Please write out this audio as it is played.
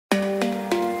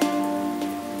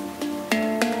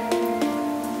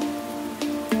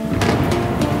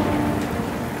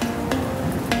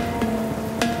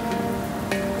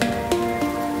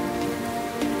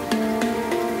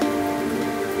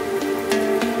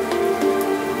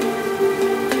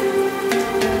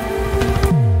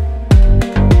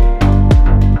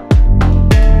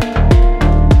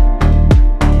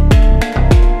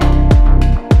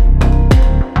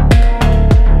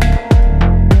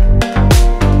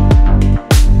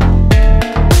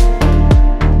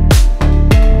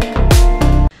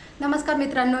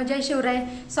जय शिवराय।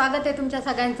 स्वागत आहे तुमच्या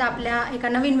सगळ्यांचं आपल्या एका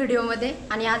नवीन व्हिडिओमध्ये।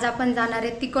 आणि आज आपण जाणार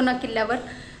आहे तिकोना किल्ल्यावर,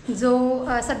 जो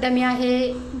सध्या मी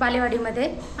आहे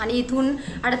बालेवाडीमध्ये आणि इथून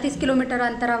 38 किलोमीटर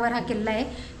अंतरावर हा किल्ला आहे।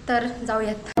 तर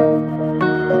जाऊयात।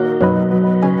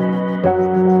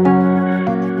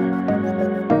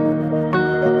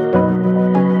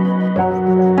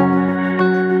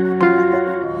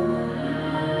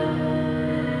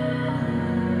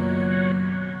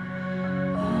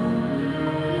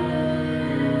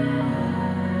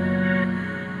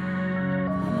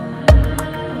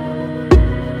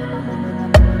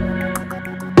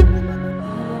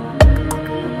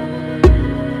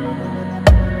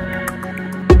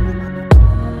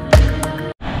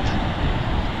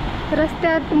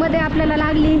 रस्त्यात मध्ये आपल्याला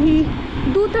लागली ही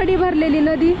दुथडी भरलेली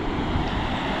नदी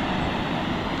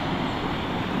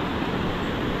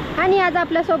आणि आज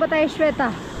आपल्या सोबत आहे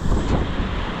श्वेता।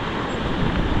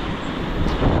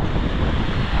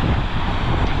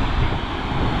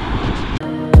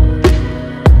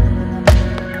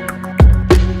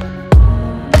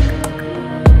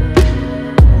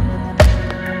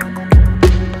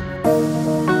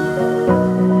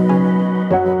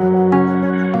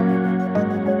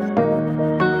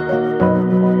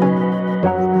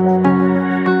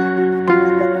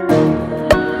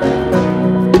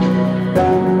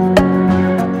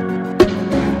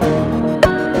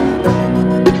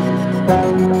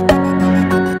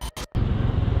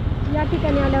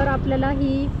 आपल्याला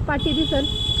ही पाटी दिसल,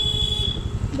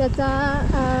 ज्याचा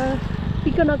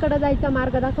तिकोनाकडे जायचा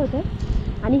मार्ग दाखवते।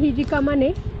 आणि ही जी कमान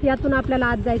आहे यातून आपल्याला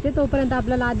आत जायचे, तोपर्यंत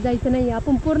आपल्याला आत जायचं नाही।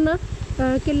 आपण पूर्ण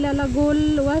किल्ल्याला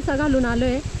गोल वळसा घालून आलो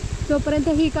आहे, तोपर्यंत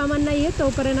ही कमान नाही आहे,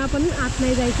 तोपर्यंत आपण आत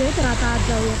नाही जायचं आहे। तर आता आत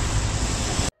जाऊया।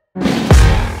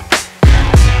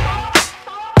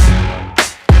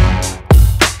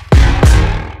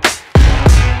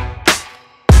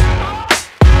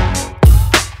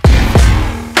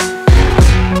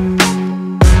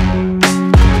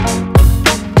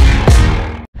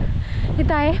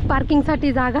 आहे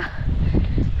पार्किंगसाठी जागा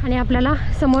आणि आपल्याला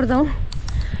समोर जाऊन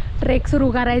ट्रेक सुरू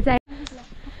करायचा आहे।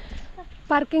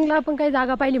 पार्किंगला आपण काही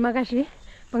जागा पाहिली मगाशी,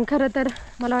 पण खरं तर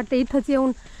मला वाटतं इथंच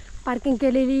येऊन पार्किंग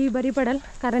केलेली बरी पडेल,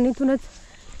 कारण इथूनच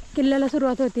किल्ल्याला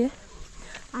सुरुवात होते।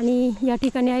 आणि या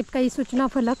ठिकाणी आहेत काही सूचना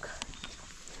फलक,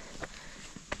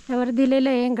 यावर दिलेलं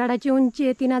आहे गडाची उंची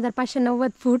आहे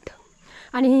 3590 फूट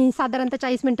आणि साधारणतः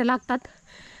 40 मिनटं लागतात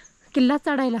किल्ला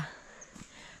चढायला।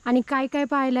 आणि काय काय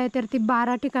पाहायला आहे तर ती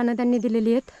 12 ठिकाणं त्यांनी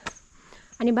दिलेली आहेत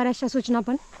आणि बऱ्याचशा सूचना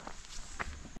पण।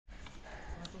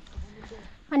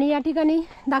 आणि या ठिकाणी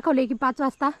दाखवले की 5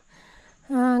 वाजता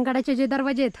गडाचे जे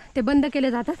दरवाजे आहेत ते बंद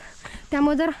केले जातात।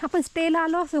 त्यामुळे जर आपण स्टेला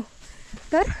आलो असो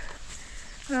तर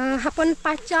आपण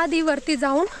 5च्या आधी वरती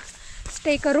जाऊन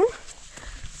स्टे करून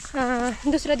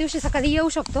दुसऱ्या दिवशी सकाळी येऊ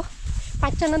शकतो।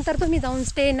 5च्या नंतर तुम्ही जाऊन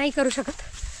स्टे नाही करू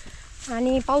शकत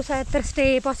आणि पावसाळ्यात तर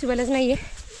स्टे पॉसिबलच नाही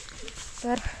आहे।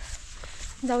 तर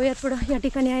जाऊयात पुढं। या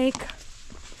ठिकाणी आहे एक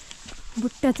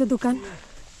बुट्ट्याचं दुकान।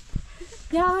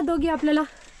 या दोघी आपल्याला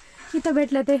इथं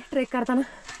भेटल्या ते ट्रेक करताना,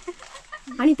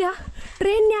 आणि त्या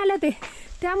ट्रेनने आल्या ते,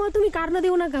 त्यामुळे तुम्ही कारण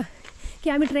देऊ नका की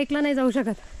आम्ही ट्रेकला नाही जाऊ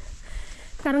शकत,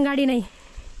 कारण गाडी नाही।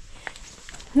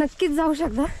 नक्कीच जाऊ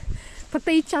शकता, फक्त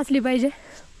इच्छा असली पाहिजे।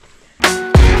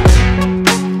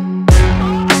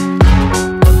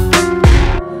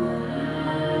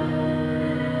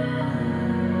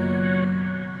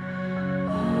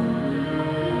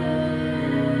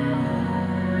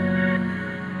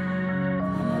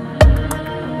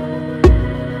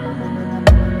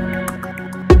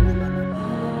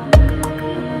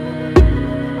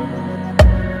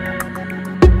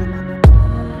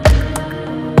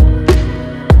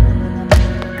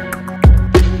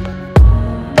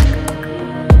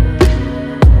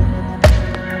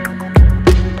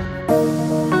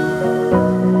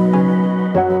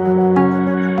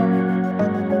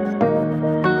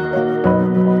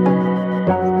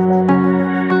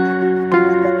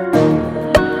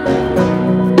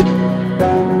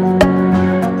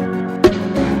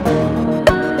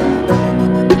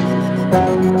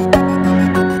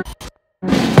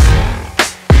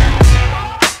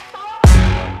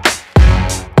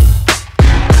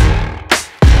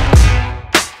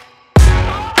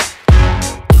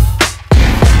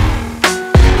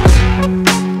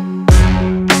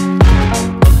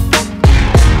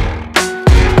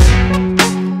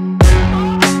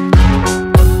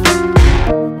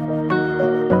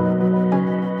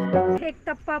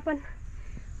 आपण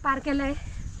पार केलं आहे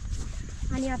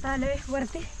आणि आता आलोय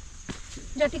वरती,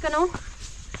 ज्या ठिकाणाहून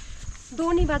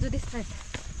दोन्ही बाजू दिसत आहेत।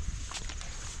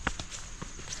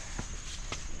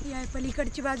 ही आहे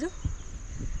पलीकडची बाजू,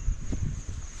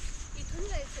 इथून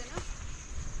जायचं ना।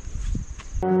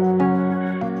 या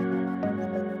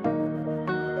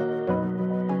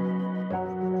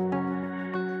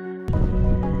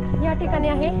ठिकाणी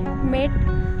आहे मेट,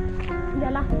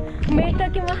 ज्याला मेट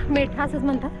किंवा मेट असंच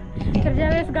म्हणतात. तर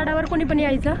ज्यावेळेस गडावर कोणी पण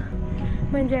यायचं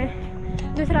म्हणजे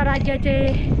दुसऱ्या राज्याचे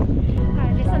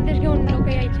जे संदेश घेऊन लोक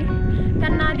यायची,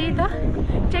 त्यांना आधी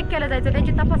इथं चेक केलं जायचं,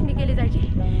 त्यांची तपासणी केली जायची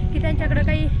की त्यांच्याकडे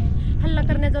काही हल्ला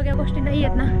करण्याजोग्या गोष्टी नाही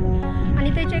आहेत ना, आणि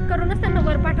ते चेक करूनच त्यांना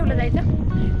वर पाठवलं जायचं.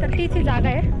 तर तीच ही जागा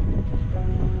आहे.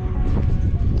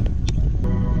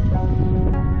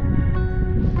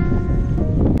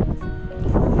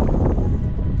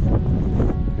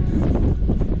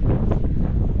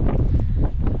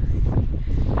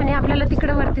 आणि आपल्याला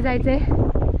तिकडे वरती जायचंय,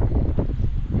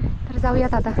 तर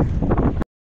जाऊयात आता.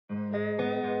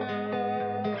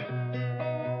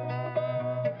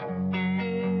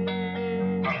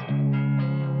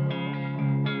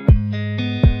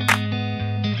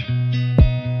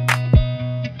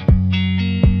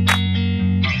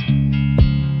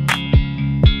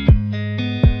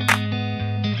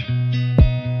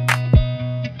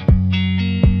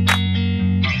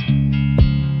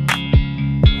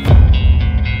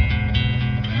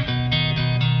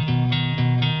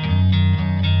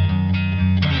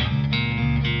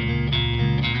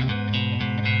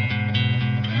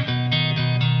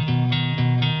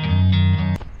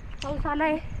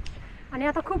 आलाय आणि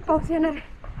आता खूप पाऊस येणार आहे,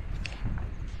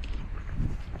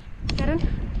 कारण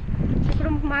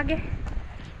इकडून मागे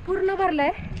पूर्ण भरलंय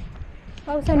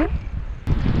पावसाने.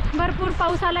 भरपूर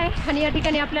पाऊस आलाय आणि या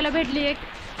ठिकाणी आपल्याला भेटली एक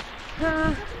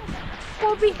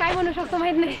कोबी, काय म्हणू शकतो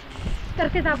माहित नाही. तर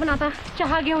तेच आपण आता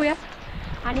चहा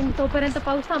घेऊयात आणि तोपर्यंत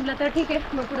पाऊस थांबला तर ठीक आहे,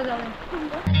 मग पुढे जाऊया.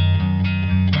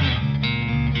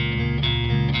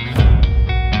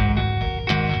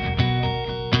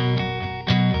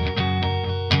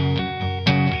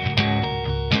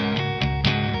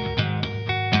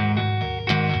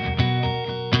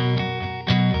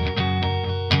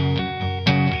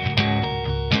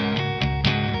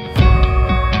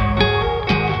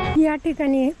 या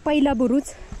ठिकाणी आहे पहिला बुरुज.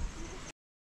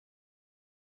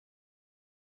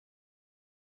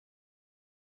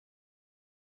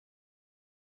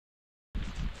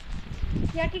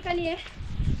 या ठिकाणी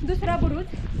आहे दुसरा बुरुज,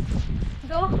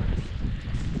 जो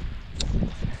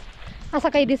असा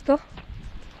काही दिसतो.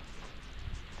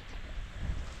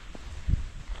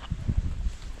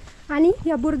 आणि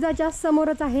या बुरुजाच्या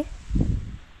समोरच आहे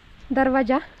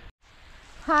दरवाजा.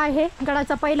 हा आहे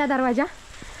गडाचा पहिला दरवाजा.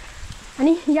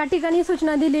 आणि या ठिकाणी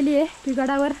सूचना दिलेली आहे की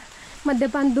गडावर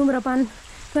मद्यपान, धूम्रपान,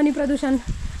 ध्वनी प्रदूषण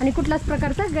आणि कुठल्याच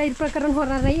प्रकारचं गैरप्रकरण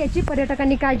होणार नाही याची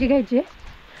पर्यटकांनी काळजी घ्यायची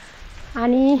आहे.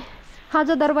 आणि हा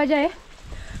जो दरवाजा आहे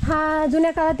हा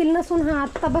जुन्या काळातील नसून हा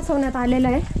आत्ता बसवण्यात आलेला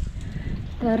आहे.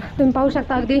 तर तुम्ही पाहू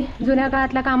शकता, अगदी जुन्या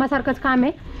काळातल्या कामासारखंच काम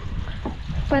आहे,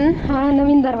 पण हा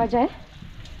नवीन दरवाजा आहे.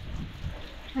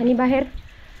 आणि बाहेर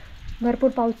भरपूर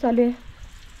पाऊस चालू आहे.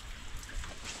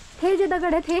 हे जे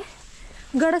दगड आहेत हे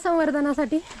गड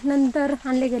संवर्धनासाठी नंतर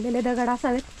आणले गेलेले दगड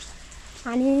असावेत,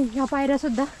 आणि ह्या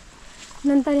पायऱ्यासुद्धा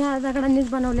नंतर ह्या दगडांनीच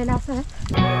बनवलेल्या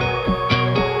असाव्यात.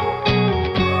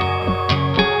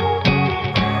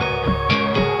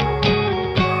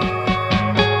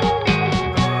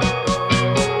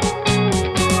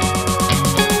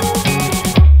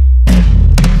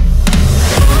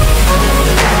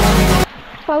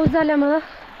 पाऊस झाल्यामुळं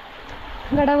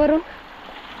गडावरून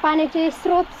पाण्याचे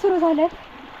स्रोत सुरू झालेत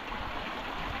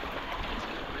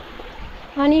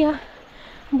आणि या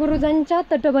बुरुजांच्या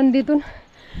तटबंदीतून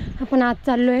आपण आत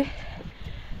चाललोय.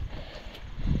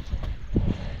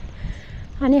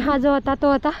 आणि हा जो होता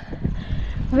तो होता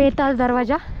वेताळ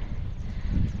दरवाजा,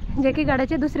 जे की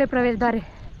गडाचे दुसरे प्रवेशद्वार आहे.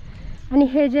 आणि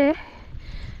हे जे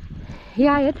हे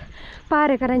आहेत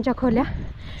पहारेकरांच्या खोल्या,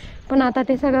 पण आता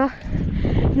ते सगळं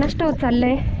नष्ट होत चाललं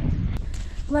आहे.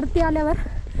 वरती आल्यावर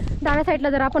डाव्या साईडला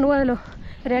जर आपण वळलो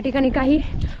तर या ठिकाणी काही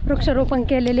वृक्षारोपण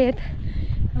केलेले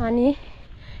आहेत. आणि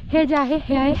हे जे आहे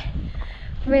हे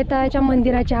आहे वेताळाच्या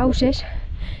मंदिराचे अवशेष,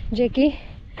 जे की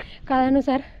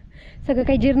काळानुसार सगळं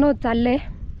काही जीर्ण होत चाललं आहे.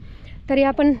 तरी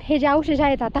आपण हे जे अवशेष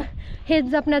आहेत आता हेच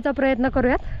जपण्याचा प्रयत्न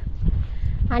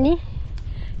करूयात. आणि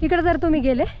इकडं जर तुम्ही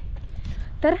गेले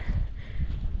तर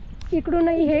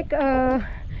इकडूनही हे एक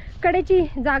कडेची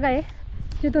जागा आहे,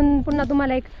 जिथून पुन्हा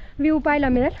तुम्हाला एक व्ह्यू पाहायला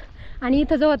मिळेल. आणि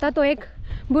इथं जो होता तो एक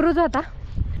बुरुज होता,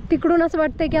 तिकडून असं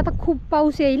वाटतं की आता खूप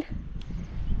पाऊस येईल.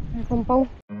 आपण पाहू.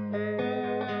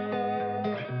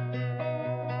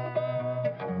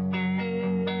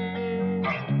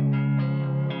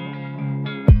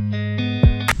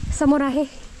 समोर आहे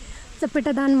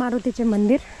चपेटदान मारुतीचे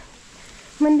मंदिर.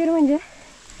 मंदिर म्हणजे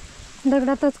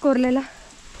दगडातच कोरलेला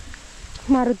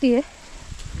मारुती आहे.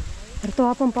 तर तो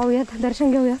आपण पाहूयात,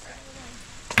 दर्शन घेऊयात.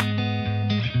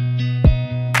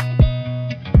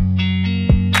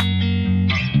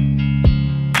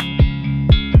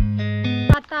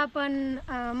 आता आपण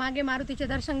मागे मारुतीचे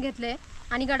दर्शन घेतले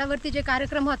आणि गडावरती जे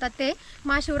कार्यक्रम होतात ते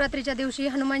महाशिवरात्रीच्या दिवशी,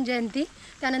 हनुमान जयंती,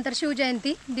 त्यानंतर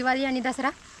शिवजयंती, दिवाळी आणि दसरा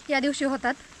या दिवशी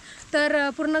होतात. तर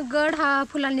पूर्ण गड हा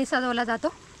फुलांनी सजवला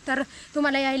जातो. तर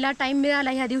तुम्हाला यायला टाईम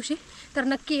मिळाला ह्या दिवशी तर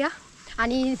नक्की या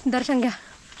आणि दर्शन घ्या.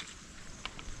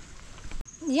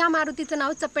 या मारुतीचं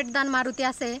नाव चपेटदान मारुती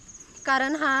असे आहे,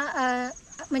 कारण हा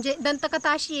म्हणजे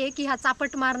दंतकथा अशी आहे की हा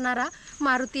चापट मारणारा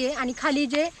मारुती आहे. आणि खाली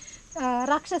जे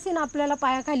राक्षसीन आपल्याला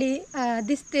पायाखाली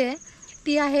दिसते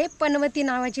ती आहे पनवती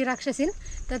नावाची राक्षसीन.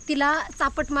 तर तिला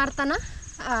चापट मारताना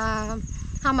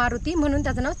हा मारुती, म्हणून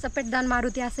त्याचं नाव चपेटदान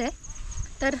मारुती असे आहे.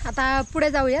 तर आता पुढे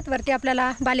जाऊयात. वरती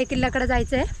आपल्याला बालेकिल्ल्याकडे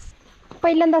जायचं आहे.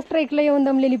 पहिल्यांदाच ट्रेकला येऊन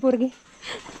दमलेली पोरगी.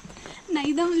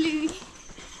 नाही दमली.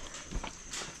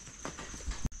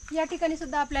 या ठिकाणी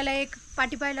सुद्धा आपल्याला एक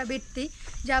पाटी पाहायला भेटते,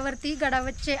 ज्यावरती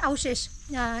गडावरचे अवशेष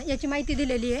याची माहिती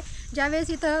दिलेली आहे. ज्यावेळेस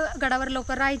इथं गडावर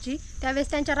लोक राहायची त्यावेळेस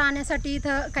त्यांच्या राहण्यासाठी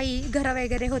इथं काही घरं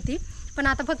वगैरे होती, पण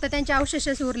आता फक्त त्यांचे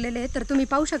अवशेषच उरलेले आहेत. तर तुम्ही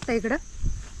पाहू शकता इकडं.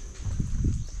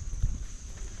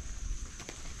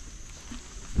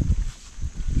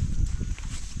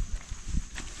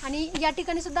 आणि या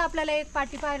ठिकाणी सुद्धा आपल्याला एक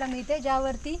पाटी पाहायला मिळते,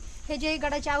 ज्यावरती हे जे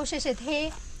गडाचे अवशेष आहेत हे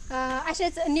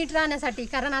असेच नीट राहण्यासाठी,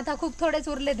 कारण आता खूप थोडेच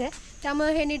उरले ते,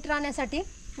 त्यामुळे हे नीट राहण्यासाठी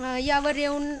यावर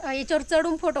येऊन याच्यावर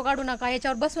चढून फोटो काढू नका,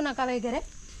 याच्यावर बसू नका वगैरे,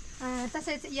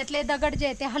 तसेच यातले दगड जे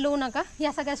आहे ते हलवू नका,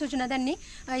 या सगळ्या सूचना त्यांनी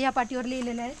या पाटीवर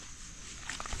लिहिलेल्या आहेत.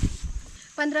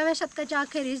 15व्या शतकाच्या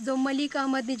अखेरीस जो मलिक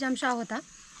अहमद निजाम शाह होता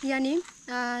यांनी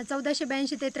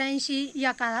 1482 ते 83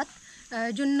 या काळात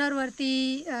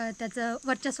जुन्नरवरती त्याचं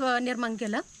वर्चस्व निर्माण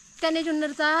केलं. त्याने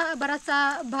जुन्नरचा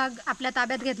बराचसा भाग आपल्या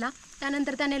ताब्यात घेतला.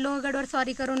 त्यानंतर त्याने लोहगडवर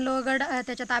स्वारी करून लोहगड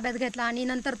त्याच्या ताब्यात घेतला आणि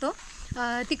नंतर तो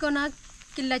तिकोना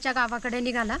किल्ल्याच्या गावाकडे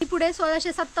निघाला. पुढे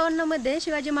 1657मध्ये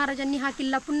शिवाजी महाराजांनी हा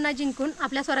किल्ला पुन्हा जिंकून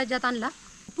आपल्या स्वराज्यात आणला.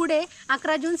 पुढे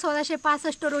 11 जून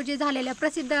 1665 रोजी झालेल्या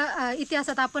प्रसिद्ध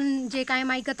इतिहासात आपण जे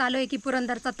कायम ऐकत आलो आहे की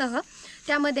पुरंदरचा तह,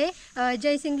 त्यामध्ये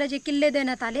जयसिंगला जे किल्ले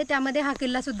देण्यात आले त्यामध्ये हा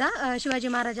किल्लासुद्धा शिवाजी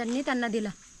महाराजांनी त्यांना दिला.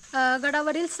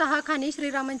 गडावरील 6 खाणी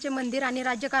श्रीरामांचे मंदिर आणि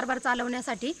राज्यकारभार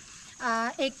चालवण्यासाठी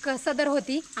एक सदर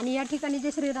होती. आणि या ठिकाणी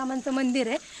जे श्रीरामांचं मंदिर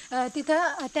आहे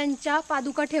तिथं त्यांच्या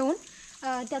पादुका ठेवून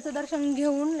त्याचं दर्शन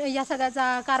घेऊन या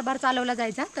सगळ्याचा कारभार चालवला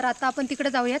जायचा. तर आता आपण तिकडे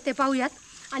जाऊयात, ते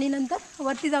पाहूयात आणि नंतर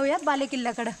वरती जाऊयात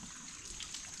बालेकिल्ल्याकडं.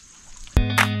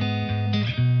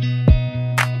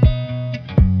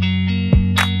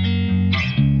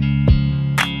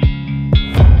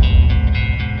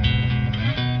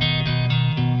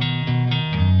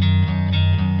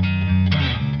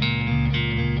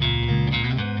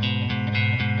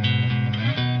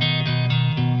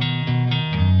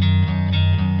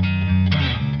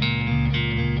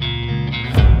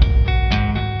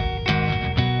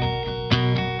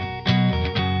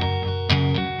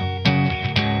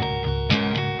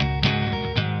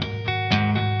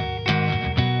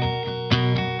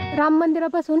 राम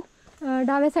मंदिरापासून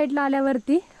डाव्या साईडला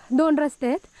आल्यावरती 2 रस्ते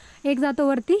आहेत. एक जातो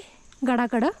वरती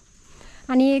गडाकडं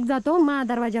आणि एक जातो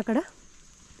महादरवाजाकडं.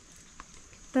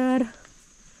 तर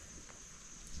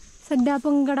सध्या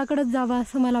आपण गडाकडंच जावं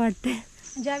असं मला वाटतं.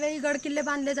 ज्यावेळी गड किल्ले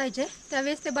बांधले जायचे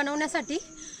त्यावेळेस ते बनवण्यासाठी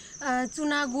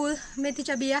चुना, गूळ,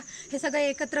 मेथीच्या बिया हे सगळं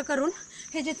एकत्र करून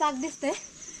हे जे चाक दिसते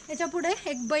याच्या पुढे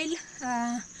एक बैल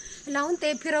लावून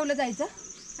ते फिरवलं जायचं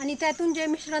आणि त्यातून जे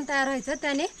मिश्रण तयार व्हायचं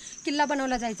त्याने किल्ला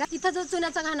बनवला जायचा. इथं जो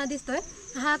चुन्याचा घाणा दिसतोय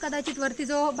हा कदाचित वरती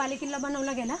जो बालेकिल्ला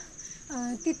बनवला गेला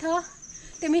तिथं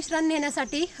ते मिश्रण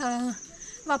नेण्यासाठी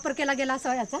वापर केला गेला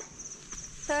असा याचा.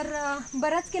 तर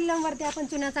बऱ्याच किल्ल्यांवरती आपण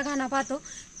चुन्याचा घाणा पाहतो,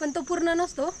 पण तो पूर्ण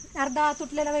नसतो, अर्धा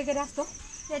तुटलेला वगैरे असतो.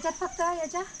 याच्यात फक्त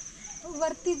याच्या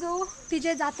वरती जो ती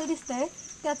जे जातं दिसतंय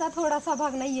त्याचा थोडासा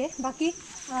भाग नाही आहे, बाकी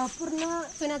पूर्ण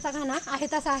चुन्याचा घाणा आहे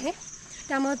तसा आहे.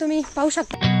 त्यामुळे तुम्ही पाहू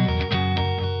शकता.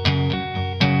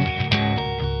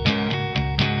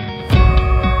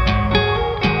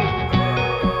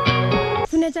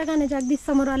 चुन्याच्या घाण्याच्या अगदी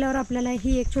समोर आल्यावर आपल्याला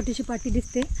ही एक छोटीशी पाटी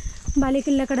दिसते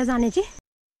बालेकिल्ल्याकडे जाण्याची.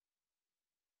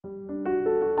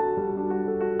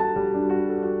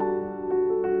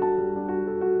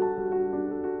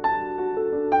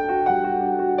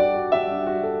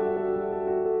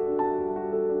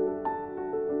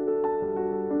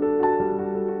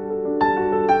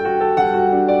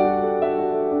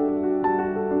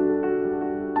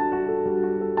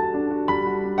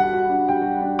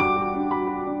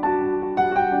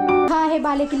 आहे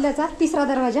बालेकिल्ल्याचा 3रा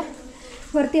दरवाजा.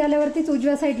 वरती आल्यावरतीच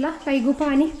उजव्या साईडला काही गुफा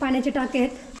आणि पाण्याचे टाके आहेत.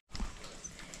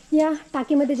 या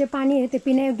टाकीमध्ये जे पाणी आहे ते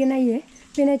पिण्यायोग्य नाही आहे.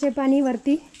 पिण्याचे पाणी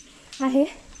वरती आहे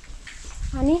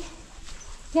आणि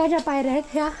ह्या ज्या पायऱ्या आहेत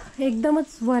ह्या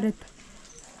एकदमच वर आहेत.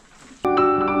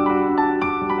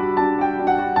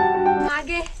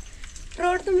 मागे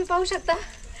रोड तुम्ही पाहू शकता,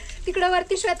 तिकडं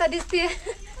वरती श्वेता दिसते.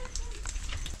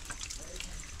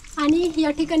 आणि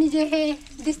या ठिकाणी जे हे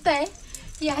दिसत आहे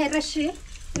ही आहे रश्शी,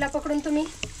 तिला पकडून तुम्ही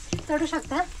चढू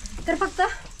शकता. तर फक्त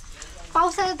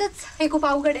पावसाळ्यातच हे खूप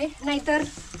अवघड आहे, नाहीतर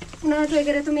उन्हाळ्यात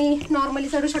वगैरे तुम्ही नॉर्मली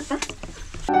चढू शकता.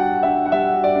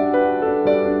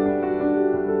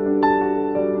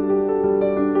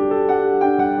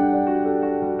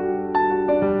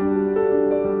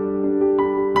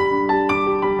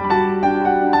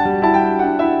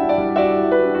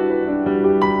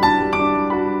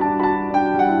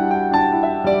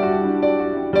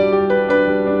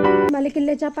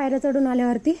 किल्ल्याच्या पायऱ्या चढून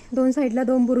आल्यावरती दोन साईडला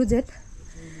 2 बुरुज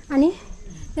आहेत आणि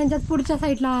त्यांच्याच पुढच्या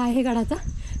साईडला आहे गडाचा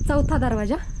 4था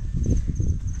दरवाजा.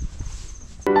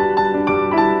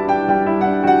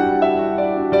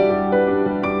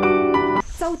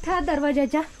 चौथ्या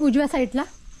दरवाजाच्या उजव्या साईडला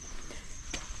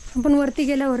आपण वरती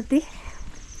गेल्यावरती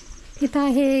इथं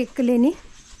आहे एक लेणी.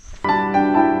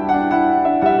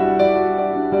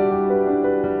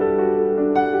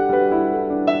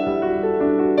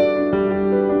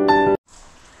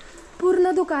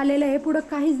 पूर्ण धुकं आलेलं आहे, पुढं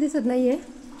काहीच दिसत नाहीये.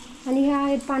 आणि ह्या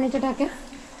आहेत पाण्याच्या टाक्या.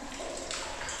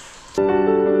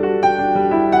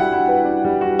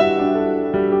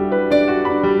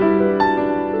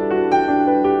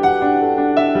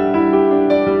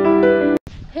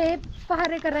 हे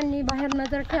पहारेकरांनी बाहेर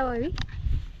नजर ठेवावी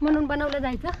म्हणून बनवलं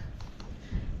जायचं,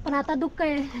 पण आता धुकं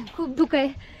आहे, खूप धुकं आहे,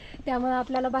 त्यामुळे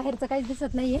आपल्याला बाहेरचं काहीच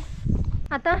दिसत नाहीये.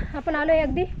 आता आपण आलोय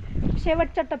अगदी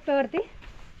शेवटच्या टप्प्यावरती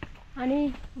आणि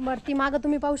वरती मागं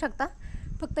तुम्ही पाहू शकता.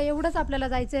 फक्त एवढंच आपल्याला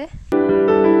जायचं आहे.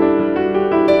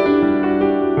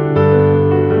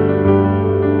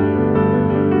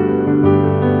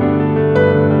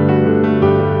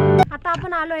 आता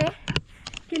आपण आलोय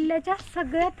किल्ल्याच्या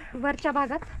सगळ्यात वरच्या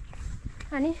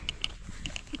भागात आणि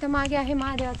इथं मागे आहे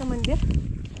महादेवाचं मंदिर,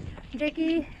 जे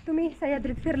की तुम्ही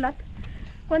सह्याद्रीत फिरलात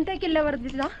कोणत्याही किल्ल्यावर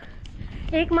दिसला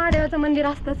एक महादेवाचं मंदिर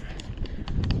असतंच.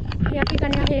 या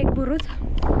ठिकाणी आहे एक बुरुज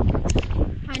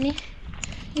आणि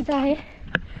इथं आहे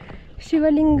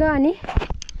शिवलिंग आणि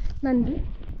नंदी.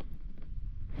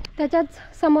 त्याच्याच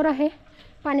समोर आहे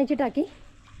पाण्याची टाकी.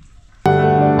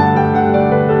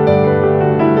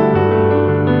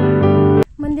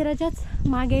 मंदिराच्याच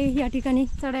मागे या ठिकाणी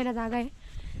चढायला जागा आहे.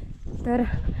 तर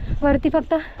वरती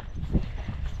फक्त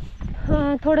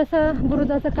थोडंसं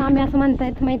बुरुजाचं काम आहे असं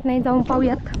म्हणतायत, माहीत नाही, जाऊन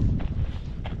पाहूयात.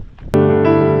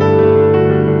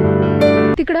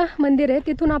 तिकडं मंदिर आहे,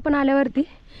 तिथून आपण आल्यावरती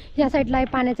या साईडला आहे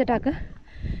पाण्याचं टाकं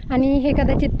आणि हे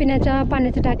कदाचित पिण्याच्या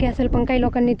पाण्याचं टाकी असेल, पण काही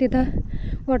लोकांनी तिथं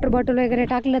वॉटर बॉटल वगैरे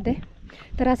टाकलं ते.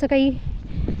 तर असं काही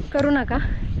करू नका.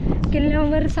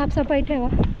 किल्ल्यावर साफसफाई ठेवा.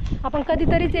 आपण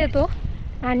कधीतरीच येतो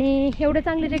आणि एवढे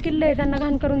चांगले जे किल्ले आहेत त्यांना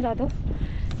घाण करून जातो,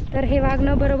 तर हे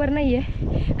वागणं बरोबर नाही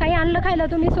आहे. काही आणलं खायला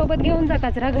तुम्ही सोबत घेऊन जा,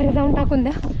 कचरा घरी जाऊन टाकून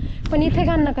द्या, पण इथे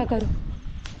घाण नका करू.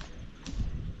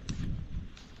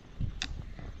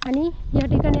 आणि या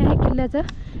ठिकाणी आहे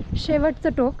किल्ल्याचं शेवटचं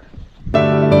टोक.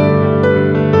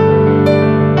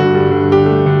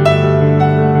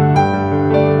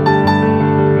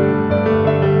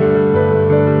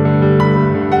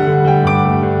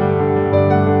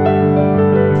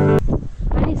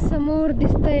 आणि समोर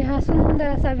दिसतंय हा सुंदर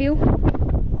असा व्ह्यू.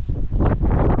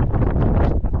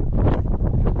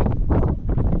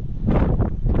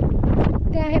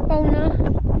 ते आहे पवना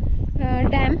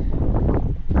डॅम.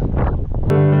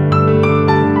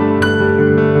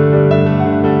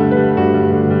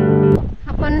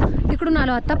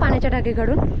 आलो आता पाण्याच्या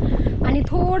टाकीकडून आणि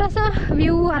थोडासा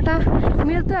व्ह्यू आता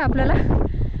मिळतोय आपल्याला,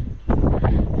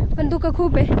 पण धुकं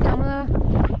खूप आहे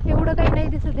त्यामुळं एवढं काही नाही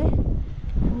दिसत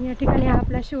आहे. या ठिकाणी हा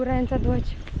आपला शिवरायांचा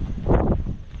ध्वज.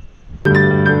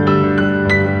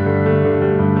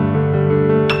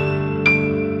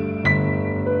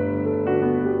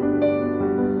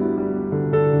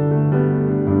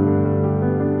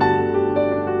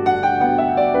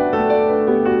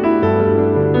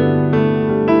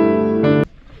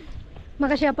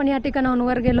 मगाशी आपण या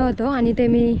ठिकाणावर गेलो होतो आणि ते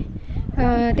मी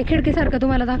ते खिडकीसारखं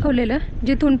तुम्हाला दाखवलेलं,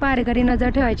 जिथून पहारेकरी नजर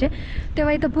ठेवायचे,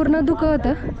 तेव्हा इथं पूर्ण धुकं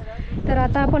होतं. तर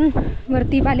आता आपण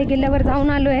वरती बालेकिल्ल्यावर जाऊन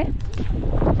आलो आहे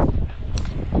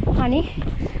आणि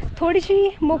थोडीशी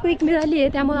मोकळीक मिळाली आहे,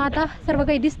 त्यामुळे आता सर्व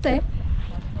काही दिसतंय.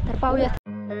 तर पाहूया.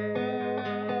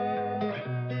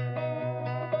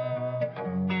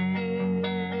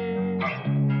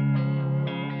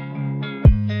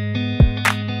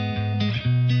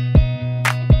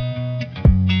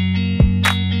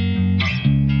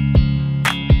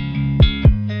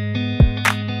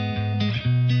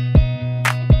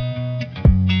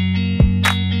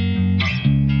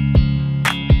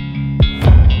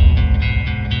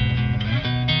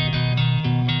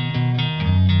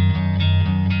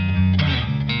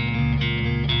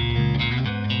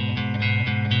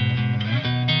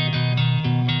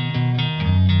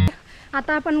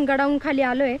 आता आपण गडाहून खाली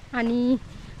आलो आहे आणि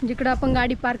जिकडं आपण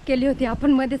गाडी पार्क केली होती,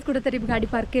 आपण मध्येच कुठेतरी गाडी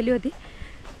पार्क केली होती,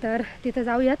 तर तिथं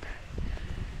जाऊयात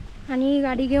आणि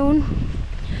गाडी घेऊन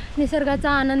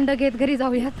निसर्गाचा आनंद घेत घरी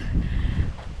जाऊयात.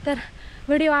 तर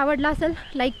व्हिडिओ आवडला असेल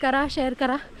लाईक करा, शेअर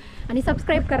करा आणि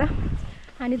सबस्क्राईब करा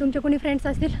आणि तुमचे कोणी फ्रेंड्स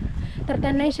असतील तर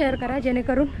त्यांनाही शेअर करा,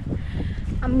 जेणेकरून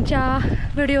आमच्या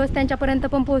व्हिडिओज त्यांच्यापर्यंत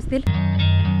पण पोहोचतील.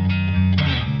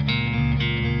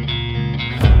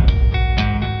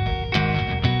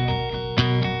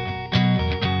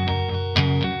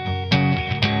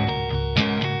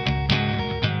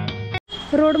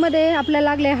 रोडमध्ये आपल्याला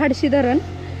लागले हडशी धरण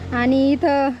आणि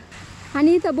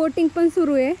इथं बोटिंग पण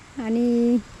सुरू आहे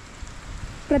आणि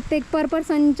प्रत्येक पर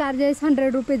पर्सन चार्जेस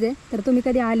 100 रुपीज आहे. तर तुम्ही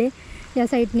कधी आले या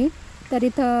साईडनी तर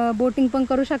इथं बोटिंग पण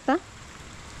करू शकता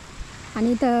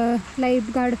आणि इथं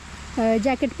लाईफ गार्ड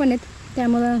जॅकेट पण आहेत,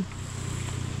 त्यामुळं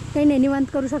काही नाही निवांत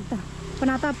करू शकता. पण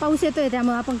आता पाऊस येतो आहे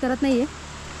त्यामुळं आपण करत नाही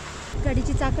आहे.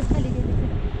 गाडीची चाकच खाली गेली.